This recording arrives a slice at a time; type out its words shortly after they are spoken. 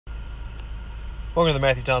Welcome to the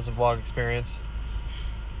Matthew Thompson vlog experience.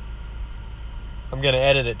 I'm gonna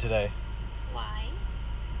edit it today. Why?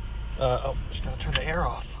 Just gotta turn the air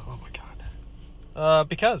off. Oh my god.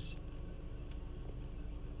 Because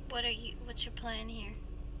What's your plan here?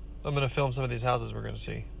 I'm gonna film some of these houses we're gonna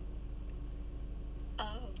see. Oh.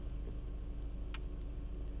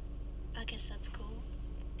 I guess that's cool.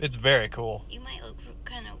 It's very cool. You might look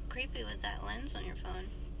kind of creepy with that lens on your phone.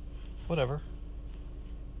 Whatever.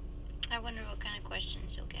 I wonder what kind of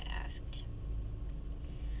questions you'll get asked.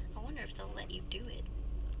 I wonder if they'll let you do it.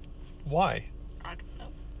 Why? I don't know.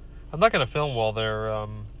 I'm not gonna film while they're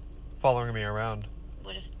following me around.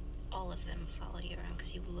 What if all of them follow you around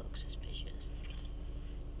because you look suspicious?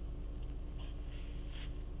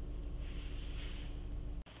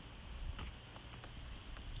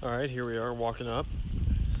 Alright, here we are walking up.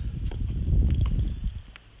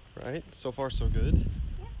 Right, so far so good.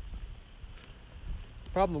 Yeah. The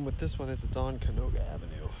problem with this one is it's on Canoga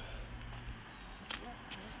Avenue.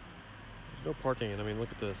 There's no parking, and I mean,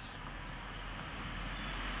 look at this.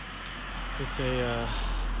 It's a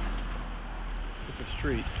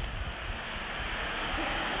street.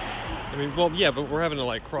 I mean, well, yeah, but we're having to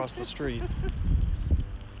like cross the street.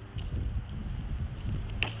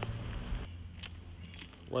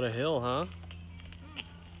 What a hill, huh?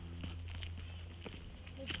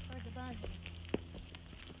 It's for the buses.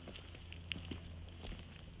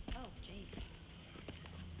 Oh, jeez.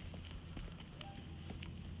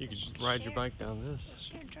 You could just ride your bike down this.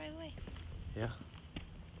 Shared driveway. Yeah.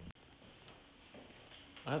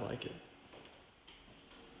 I like it.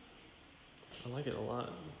 I like it a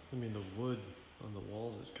lot. I mean, the wood on the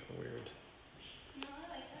walls is kind of weird. No,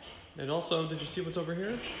 I like that. And also, did you see what's over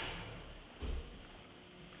here?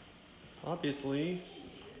 Obviously,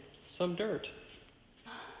 some dirt.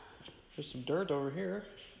 Huh? There's some dirt over here.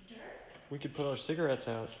 Dirt? We could put our cigarettes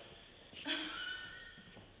out.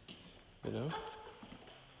 You know?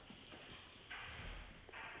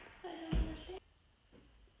 I don't understand.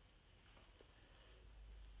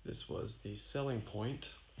 This was the selling point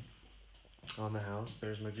on the house.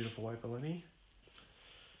 There's my beautiful wife, Eleni.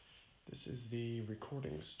 This is the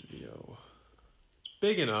recording studio. It's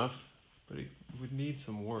big enough, but it would need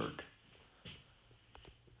some work.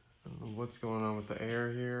 I don't know what's going on with the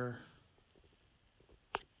air here.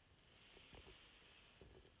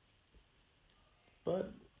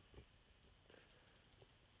 But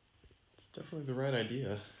it's definitely the right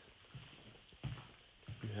idea.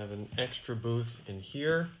 You have an extra booth in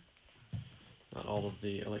here. Not all of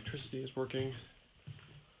the electricity is working.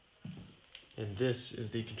 And this is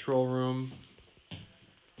the control room.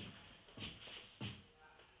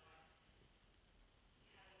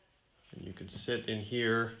 And you can sit in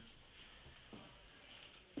here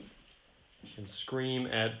and scream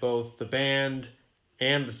at both the band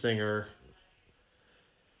and the singer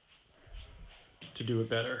to do it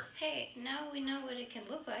better. Hey, now we know what it can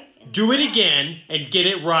look like. Do it again and get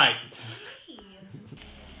it right. Hey.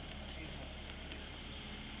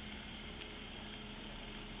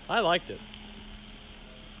 I liked it.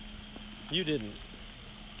 You didn't.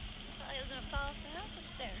 I thought I was gonna fall off the house up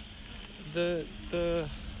there.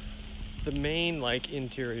 The main like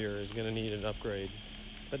interior is gonna need an upgrade,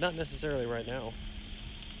 but not necessarily right now.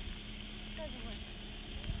 It doesn't work.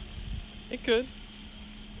 It could.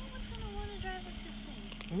 No one's gonna want to drive up this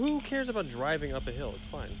thing. Who cares about driving up a hill? It's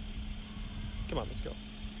fine. Come on, let's go.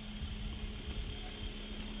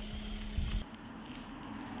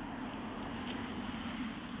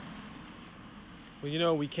 Well, you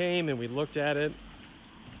know, we came and we looked at it.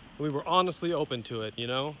 We were honestly open to it, you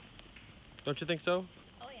know? Don't you think so?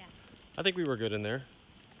 Oh yeah, I think we were good in there.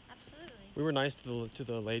 absolutely. We were nice to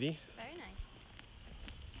the lady. Very nice.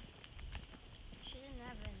 She didn't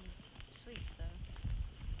have any sweets though.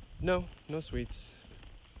 No, no sweets.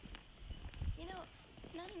 You know,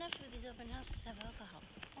 not enough of these open houses have alcohol.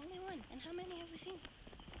 Only one. And how many have we seen?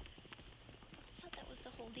 I thought that was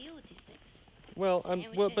the whole deal with these things. Well,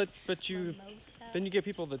 but you Mimosas. then you get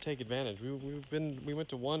people that take advantage. We went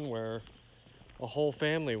to one where a whole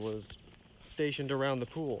family was stationed around the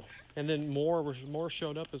pool, and then more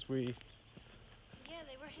showed up as we. Yeah,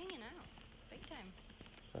 they were hanging out, big time.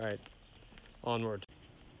 All right, onward.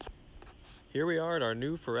 Here we are at our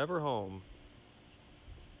new forever home.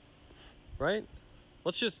 Right?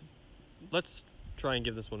 Let's try and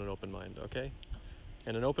give this one an open mind, okay?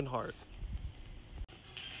 And an open heart.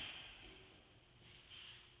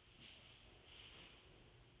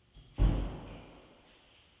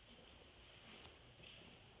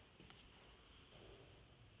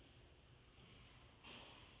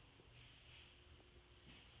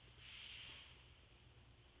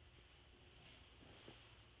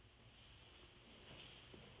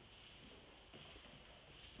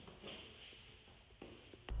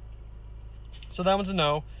 So that one's a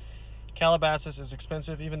no. Calabasas is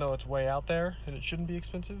expensive, even though it's way out there, and it shouldn't be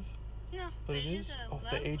expensive. No, But it is. a Oh,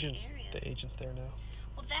 lovely the agent's area. there now.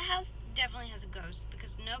 Well, that house definitely has a ghost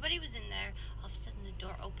because nobody was in there. All of a sudden, the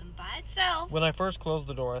door opened by itself. When I first closed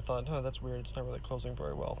the door, I thought, "Oh, that's weird. It's not really closing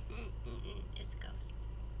very well." It's a ghost.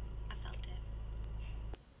 I felt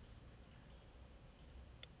it.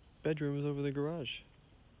 Bedroom is over the garage.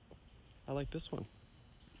 I like this one.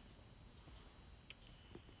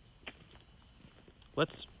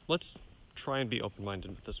 Let's try and be open-minded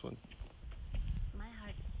with this one. My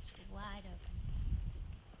heart is wide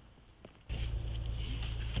open.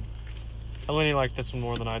 Eleni liked this one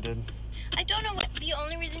more than I did. I don't know what the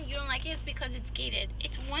only reason you don't like it is because it's gated.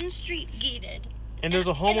 It's one street gated. And there's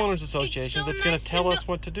a homeowners association that's going to tell us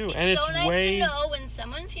what to do. And it's so nice way to know when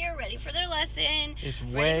someone's here ready for their lesson. It's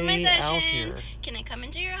ready for my way session. out here. Can I come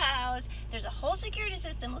into your house? There's a whole security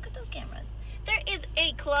system. Look at those cameras. There is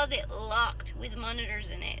a closet locked with monitors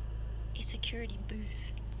in it. A security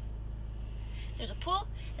booth. There's a pool.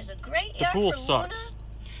 There's a great yard The pool for sucks. Luna.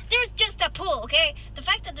 There's just a pool, okay? The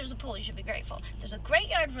fact that there's a pool, you should be grateful. There's a great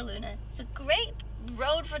yard for Luna. It's a great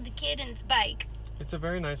road for the kid and his bike. It's a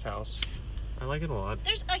very nice house. I like it a lot.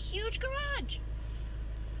 There's a huge garage.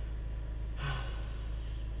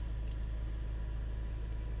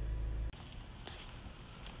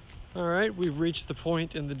 All right, we've reached the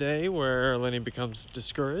point in the day where Eleni becomes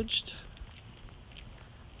discouraged.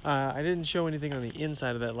 I didn't show anything on the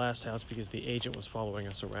inside of that last house because the agent was following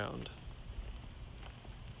us around.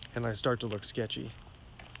 And I start to look sketchy.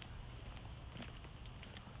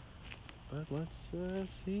 But let's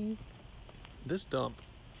see. This dump.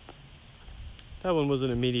 That one was an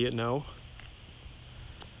immediate no.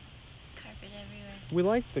 Carpet everywhere. We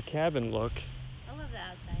like the cabin look, I love the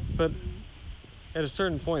outside. but at a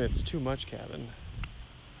certain point it's too much cabin.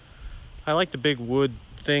 I like the big wood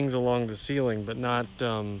things along the ceiling, but not,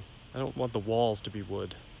 I don't want the walls to be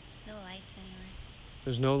wood. There's no lights anywhere.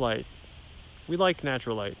 There's no light. We like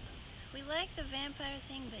natural light. We like the vampire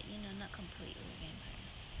thing, but you know, not completely vampire.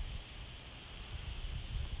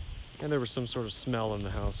 And there was some sort of smell in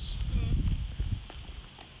the house.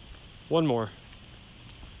 One more.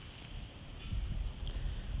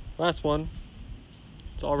 Last one.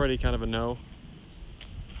 It's already kind of a no.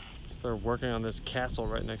 They're working on this castle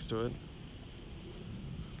right next to it.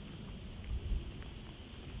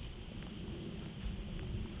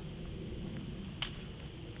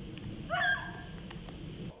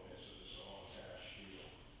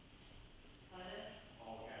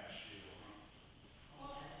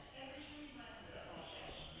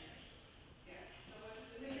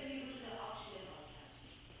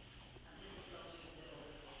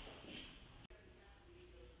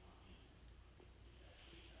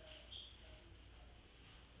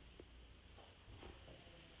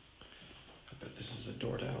 This is a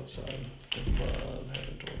door to outside. I love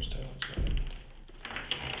having doors to outside.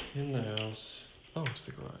 In the house. Oh, it's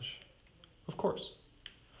the garage. Of course.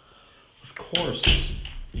 Of course,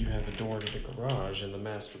 you have a door to the garage and the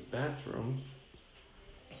master bathroom.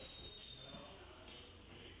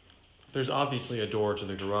 There's obviously a door to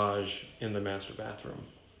the garage in the master bathroom.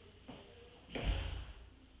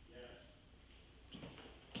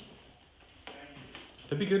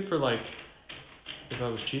 That'd be good for, like, if I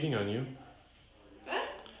was cheating on you.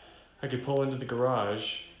 I could pull into the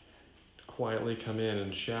garage, quietly come in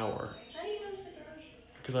and shower. How do you know it's the garage?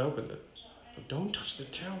 Because I opened it. But don't touch the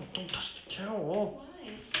towel. Don't touch the towel.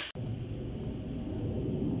 Why?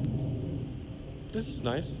 This is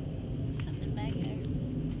nice. Something back there.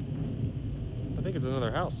 I think it's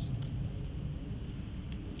another house.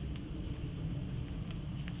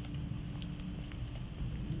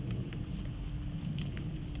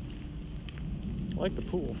 I like the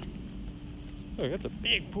pool. Look, that's a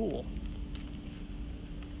big pool.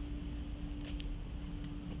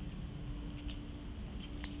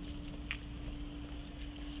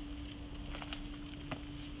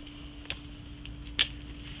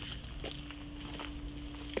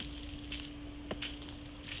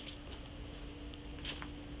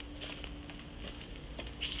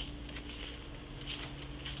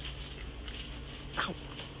 Ow.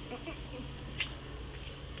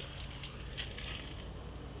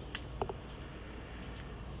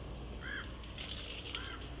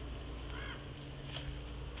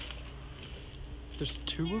 There's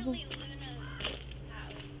two of them? Clearly Luna's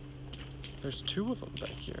house. There's two of them back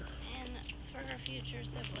here. And for her future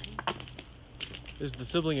sibling. Is the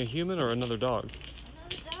sibling a human or another dog?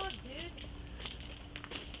 Another dog, dude.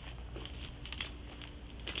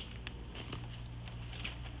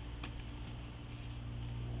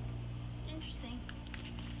 Interesting.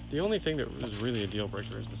 The only thing that is really a deal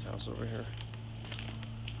breaker is this house over here.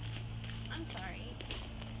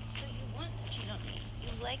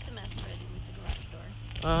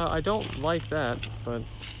 I don't like that, but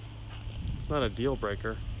it's not a deal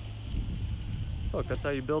breaker. Look, that's how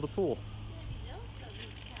you build a pool.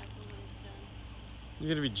 You're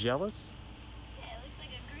gonna be jealous? Yeah, it looks like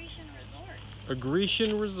a Grecian resort. A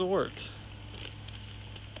Grecian resort.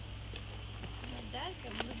 My dad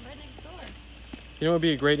comes live right next door. You know what would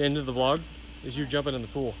be a great end of the vlog? Is you jumping in the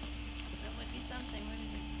pool. That would be something,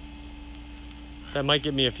 wouldn't it? That might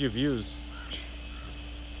get me a few views.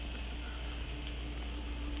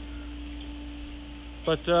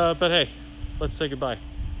 But hey, let's say goodbye.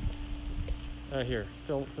 Here,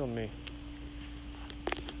 film me.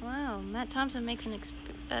 Wow, Matt Thompson makes an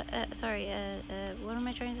what am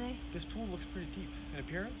I trying to say? This pool looks pretty deep. An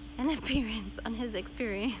appearance? An appearance on his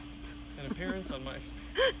experience. An appearance on my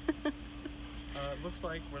experience. Looks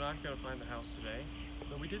like we're not gonna find the house today,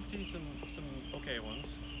 but we did see some okay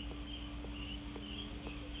ones.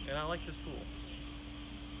 And I like this pool.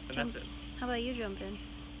 And that's it. How about you jump in?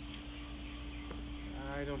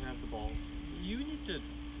 I don't have the balls. You need to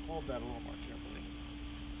hold that a little more carefully.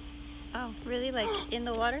 Oh, really? Like in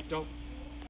the water? Don't